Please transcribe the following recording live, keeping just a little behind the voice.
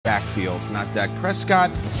backfield, not Dak Prescott.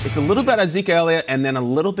 It's a little bit of Zeke Elliott and then a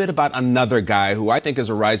little bit about another guy who I think is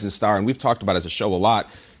a rising star, and we've talked about as a show a lot.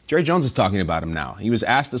 Jerry Jones is talking about him now. He was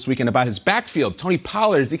asked this weekend about his backfield, Tony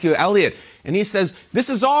Pollard, Ezekiel Elliott, and he says this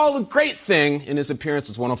is all a great thing in his appearance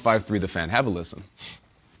with 105.3 The Fan. Have a listen.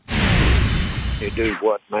 You do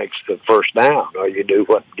what makes the first down, or you do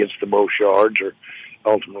what gets the most yards, or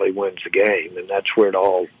ultimately wins the game, and that's where it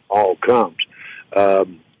all comes.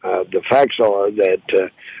 The facts are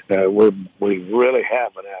that we really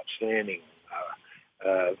have an outstanding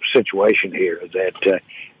situation here. That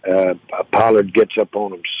Pollard gets up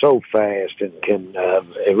on him so fast and can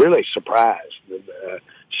really surprise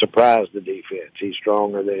the defense. He's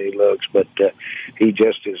stronger than he looks, but he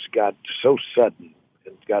just has got so sudden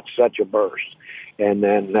and got such a burst. And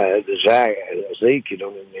then Zeke, you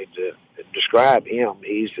don't even need to describe him.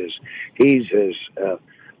 He's as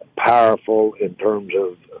powerful in terms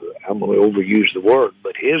of, I'm going to overuse the word,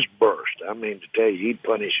 but his burst, I mean, to tell you, he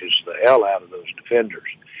punishes the hell out of those defenders.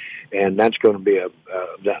 And that's going to be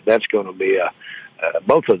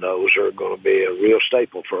both of those are going to be a real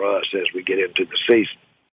staple for us as we get into the season.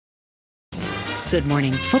 Good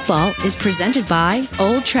Morning Football is presented by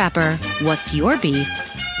Old Trapper. What's your beef?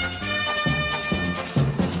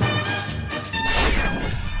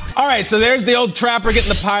 All right, so there's the Old Trapper getting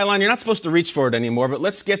the pylon. You're not supposed to reach for it anymore, but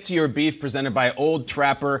let's get to your beef presented by Old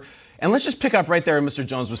Trapper. And let's just pick up right there where Mr.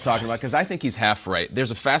 Jones was talking about, because I think he's half right.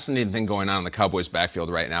 There's a fascinating thing going on in the Cowboys'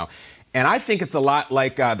 backfield right now. And I think it's a lot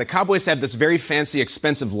like the Cowboys have this very fancy,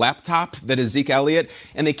 expensive laptop that is Zeke Elliott,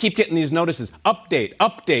 and they keep getting these notices, update,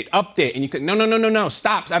 update, update. And you can, no,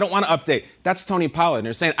 stop. I don't want to update. That's Tony Pollard. And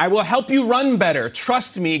they're saying, I will help you run better.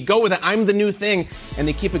 Trust me. Go with it. I'm the new thing. And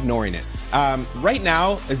they keep ignoring it. Right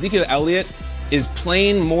now, Ezekiel Elliott is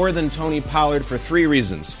playing more than Tony Pollard for three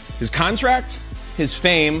reasons. His contract, his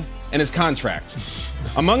fame, and his contract.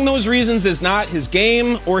 Among those reasons is not his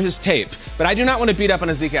game or his tape. But I do not want to beat up on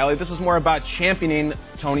Ezekiel Elliott. This is more about championing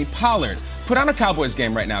Tony Pollard. Put on a Cowboys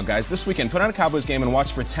game right now, guys. This weekend, put on a Cowboys game and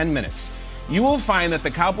watch for 10 minutes. You will find that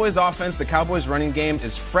the Cowboys offense, the Cowboys running game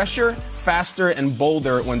is fresher, faster, and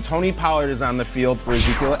bolder when Tony Pollard is on the field for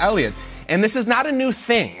Ezekiel Elliott. And this is not a new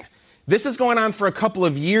thing. This is going on for a couple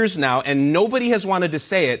of years now, and nobody has wanted to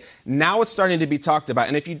say it. Now it's starting to be talked about.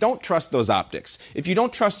 And if you don't trust those optics, if you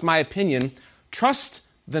don't trust my opinion, trust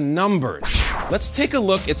the numbers. Let's take a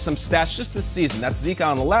look at some stats just this season. That's Zeke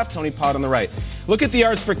on the left, Tony Pollard on the right. Look at the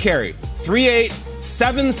yards per carry. 3.8,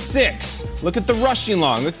 7.6. Look at the rushing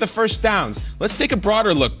long. Look at the first downs. Let's take a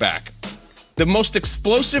broader look back. The most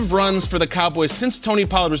explosive runs for the Cowboys since Tony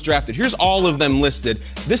Pollard was drafted. Here's all of them listed.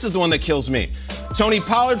 This is the one that kills me. Tony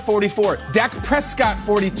Pollard, 44. Dak Prescott,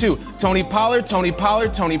 42. Tony Pollard, Tony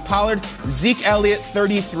Pollard, Tony Pollard. Zeke Elliott,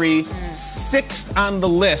 33. Sixth on the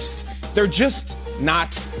list. They're just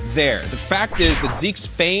not there. The fact is that Zeke's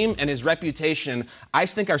fame and his reputation, I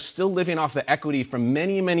think, are still living off the equity from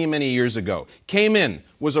many, many, many years ago. Came in,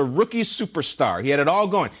 was a rookie superstar. He had it all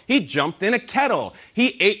going. He jumped in a kettle.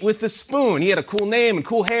 He ate with a spoon. He had a cool name and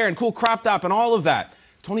cool hair and cool crop top and all of that.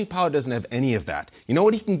 Tony Pollard doesn't have any of that. You know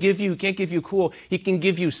what he can give you? He can't give you cool. He can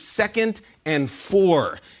give you second and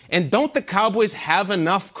four. And don't the Cowboys have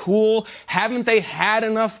enough cool? Haven't they had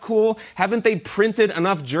enough cool? Haven't they printed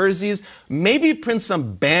enough jerseys? Maybe print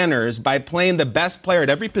some banners by playing the best player at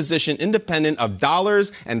every position, independent of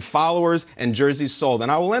dollars and followers and jerseys sold.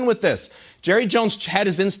 And I will end with this. Jerry Jones had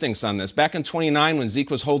his instincts on this. Back in 29, when Zeke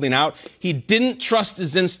was holding out, he didn't trust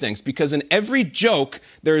his instincts because in every joke,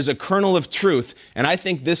 there is a kernel of truth. And I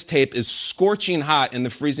think this tape is scorching hot in the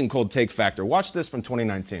freezing cold take factor. Watch this from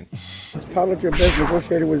 2019. Is Pollard your best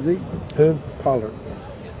negotiator with Zeke? Who? Pollard.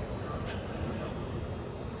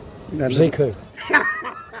 Zeke who?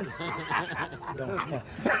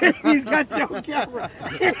 He's got you on camera.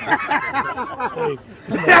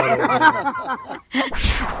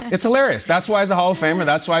 It's hilarious. That's why he's a Hall of Famer.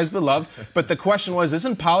 That's why he's beloved. But the question was,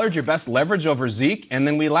 isn't Pollard your best leverage over Zeke? And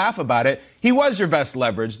then we laugh about it. He was your best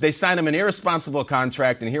leverage. They signed him an irresponsible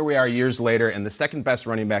contract, and here we are years later, and the second best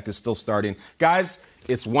running back is still starting. Guys,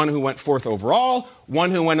 it's one who went fourth overall, one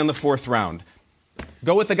who went in the fourth round.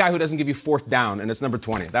 Go with the guy who doesn't give you fourth down, and it's number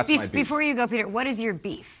 20. That's my beef. Before you go, Peter, what is your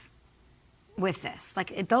beef with this?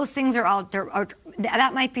 Like, those things are all,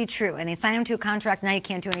 that might be true, and they sign him to a contract, now you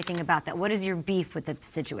can't do anything about that. What is your beef with the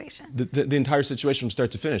situation? The entire situation from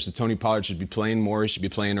start to finish. That Tony Pollard should be playing more, he should be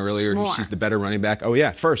playing earlier, he's the better running back. Oh,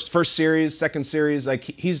 yeah, first series, second series, like,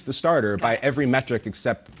 he's the starter by every metric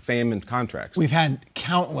except fame and contracts. We've had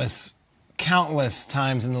countless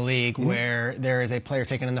times in the league where there is a player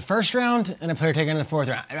taken in the first round and a player taken in the fourth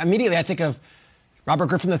round. Immediately, I think of Robert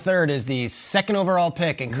Griffin III is the 2nd overall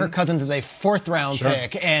pick, and Kirk Cousins is a 4th-round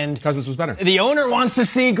pick. And Cousins was better. The owner wants to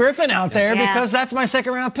see Griffin out there Yeah. because that's my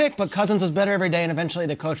 2nd-round pick, but Cousins was better every day, and eventually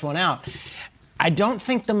the coach won out. I don't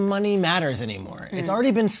think the money matters anymore. It's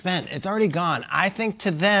already been spent. It's already gone. I think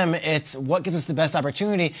to them, it's what gives us the best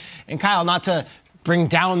opportunity. And Kyle, not to bring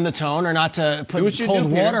down the tone or not to put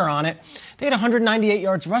cold water on it, they had 198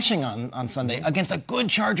 yards rushing on Sunday against a good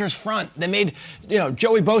Chargers front. They made,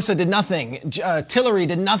 Joey Bosa did nothing. Tillery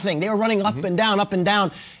did nothing. They were running up and down, up and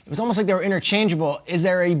down. It was almost like they were interchangeable. Is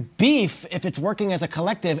there a beef if it's working as a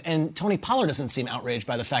collective? And Tony Pollard doesn't seem outraged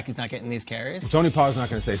by the fact he's not getting these carries. Tony Pollard's not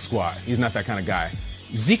going to say squat. He's not that kind of guy.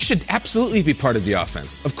 Zeke should absolutely be part of the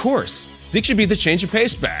offense. Of course. Zeke should be the change of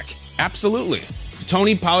pace back. Absolutely.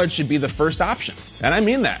 Tony Pollard should be the first option. And I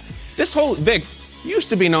mean that. This whole, Vic, used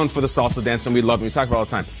to be known for the salsa dance, and we love him. We talk about it all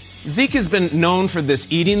the time. Zeke has been known for this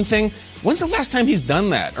eating thing. When's the last time he's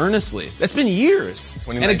done that, earnestly? That's been years.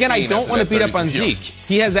 And again, I don't want to beat up on Zeke.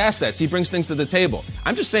 He has assets. He brings things to the table.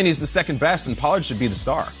 I'm just saying he's the 2nd best, and Pollard should be the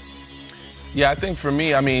star. Yeah, I think for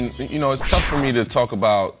me, it's tough for me to talk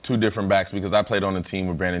about 2 different backs because I played on a team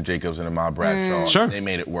with Brandon Jacobs and Ahmad Bradshaw. Sure. They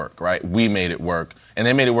made it work, right? We made it work. And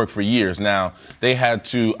they made it work for years. Now, they had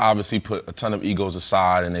to obviously put a ton of egos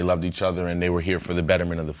aside, and they loved each other, and they were here for the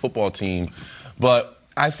betterment of the football team. But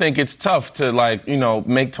I think it's tough to,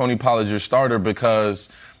 make Tony Pollard your starter because,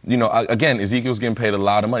 again, Ezekiel's getting paid a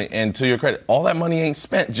lot of money. And to your credit, all that money ain't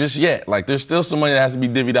spent just yet. There's still some money that has to be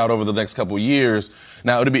divvied out over the next couple of years.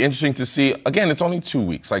 Now, it'll be interesting to see. Again, it's only 2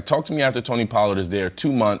 weeks. Talk to me after Tony Pollard is there,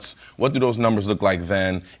 2 months. What do those numbers look like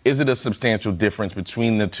then? Is it a substantial difference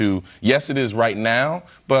between the two? Yes, it is right now,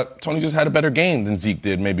 but Tony just had a better game than Zeke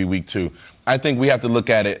did maybe week 2. I think we have to look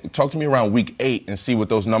at it. Talk to me around week 8 and see what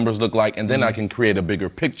those numbers look like, and then I can create a bigger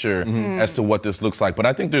picture as to what this looks like. But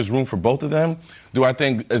I think there's room for both of them. Do I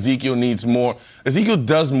think Ezekiel needs more? Ezekiel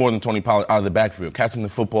does more than Tony Pollard out of the backfield, catching the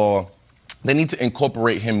football. They need to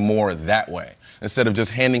incorporate him more that way. Instead of just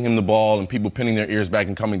handing him the ball and people pinning their ears back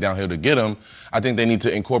and coming downhill to get him, I think they need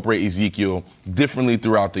to incorporate Ezekiel differently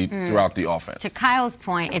throughout the offense. To Kyle's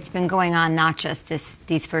point, it's been going on not just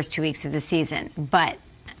these first 2 weeks of the season, but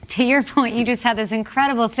to your point, you just had this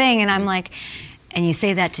incredible thing, and I'm like, and you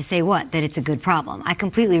say that to say what? That it's a good problem. I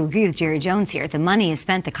completely agree with Jerry Jones here. The money is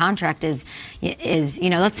spent. The contract is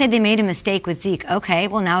let's say they made a mistake with Zeke. Okay,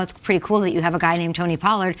 well, now it's pretty cool that you have a guy named Tony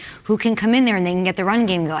Pollard who can come in there and they can get the run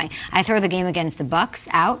game going. I throw the game against the Bucs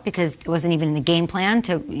out because it wasn't even in the game plan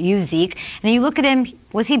to use Zeke. And you look at him,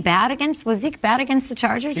 was Zeke bad against the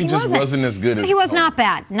Chargers? He just wasn't as good as He was Tony. not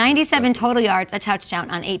bad. 97 total yards, a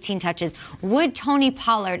touchdown on 18 touches. Would Tony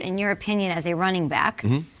Pollard, in your opinion, as a running back,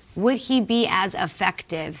 would he be as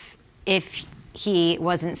effective if he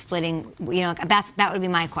wasn't splitting? That would be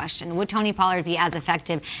my question. Would Tony Pollard be as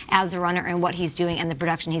effective as a runner in what he's doing and the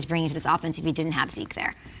production he's bringing to this offense if he didn't have Zeke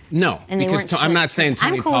there? No, because I'm not saying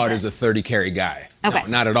Tony cool Pollard is a 30-carry guy. Okay. No,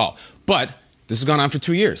 not at all. But this has gone on for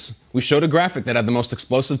 2 years. We showed a graphic that had the most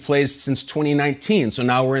explosive plays since 2019, so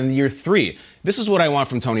now we're in year 3. This is what I want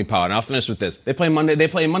from Tony Pollard, and I'll finish with this. They play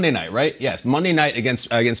Monday night, right? Yes, Monday night against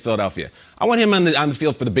Philadelphia. I want him on the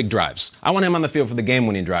field for the big drives. I want him on the field for the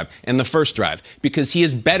game-winning drive and the first drive because he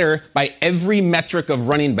is better by every metric of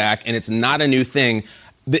running back, and it's not a new thing.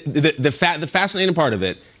 The fascinating part of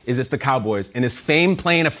it is it's the Cowboys, and is fame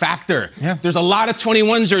playing a factor? Yeah. There's a lot of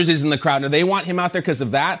 21 jerseys in the crowd. Now, they want him out there because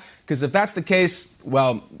of that. Because if that's the case,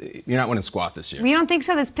 well, you're not winning squat this year. You don't think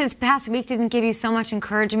so? This past week didn't give you so much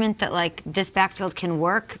encouragement that this backfield can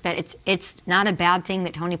work, that it's not a bad thing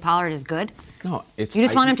that Tony Pollard is good? No, you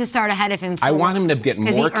just want him to start ahead of him. I want him to get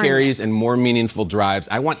more carries and more meaningful drives.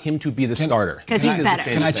 I want him to be the starter. Because he's better.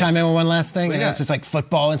 Can I chime in with one last thing? It's just like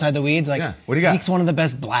football inside the weeds. What do you got? Zeke's one of the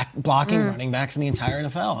best blocking running backs in the entire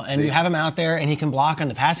NFL. And you have him out there, and he can block in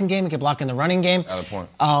the passing game. He can block in the running game. Got a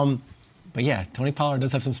point. But yeah, Tony Pollard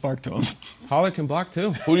does have some spark to him. Pollard can block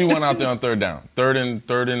too. Who do you want out there on third down? Third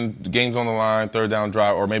and games on the line, third down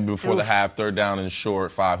drive, or maybe before the half, third down and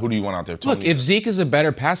short 5. Who do you want out there? Tony? Look, if Zeke is a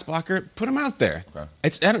better pass blocker, put him out there. Okay.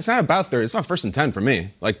 It's not about third. It's not 1st and 10 for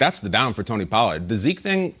me. That's the down for Tony Pollard. The Zeke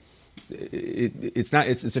thing, it's not.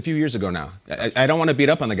 It's a few years ago now. I don't want to beat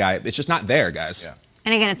up on the guy. It's just not there, guys. Yeah.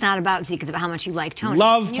 And again, it's not about Zeke. It's about how much you like Tony.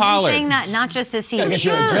 Love Pollard. You've been saying that not just this season. Get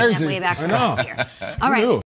you a jersey. Way back to I know. last year. All right.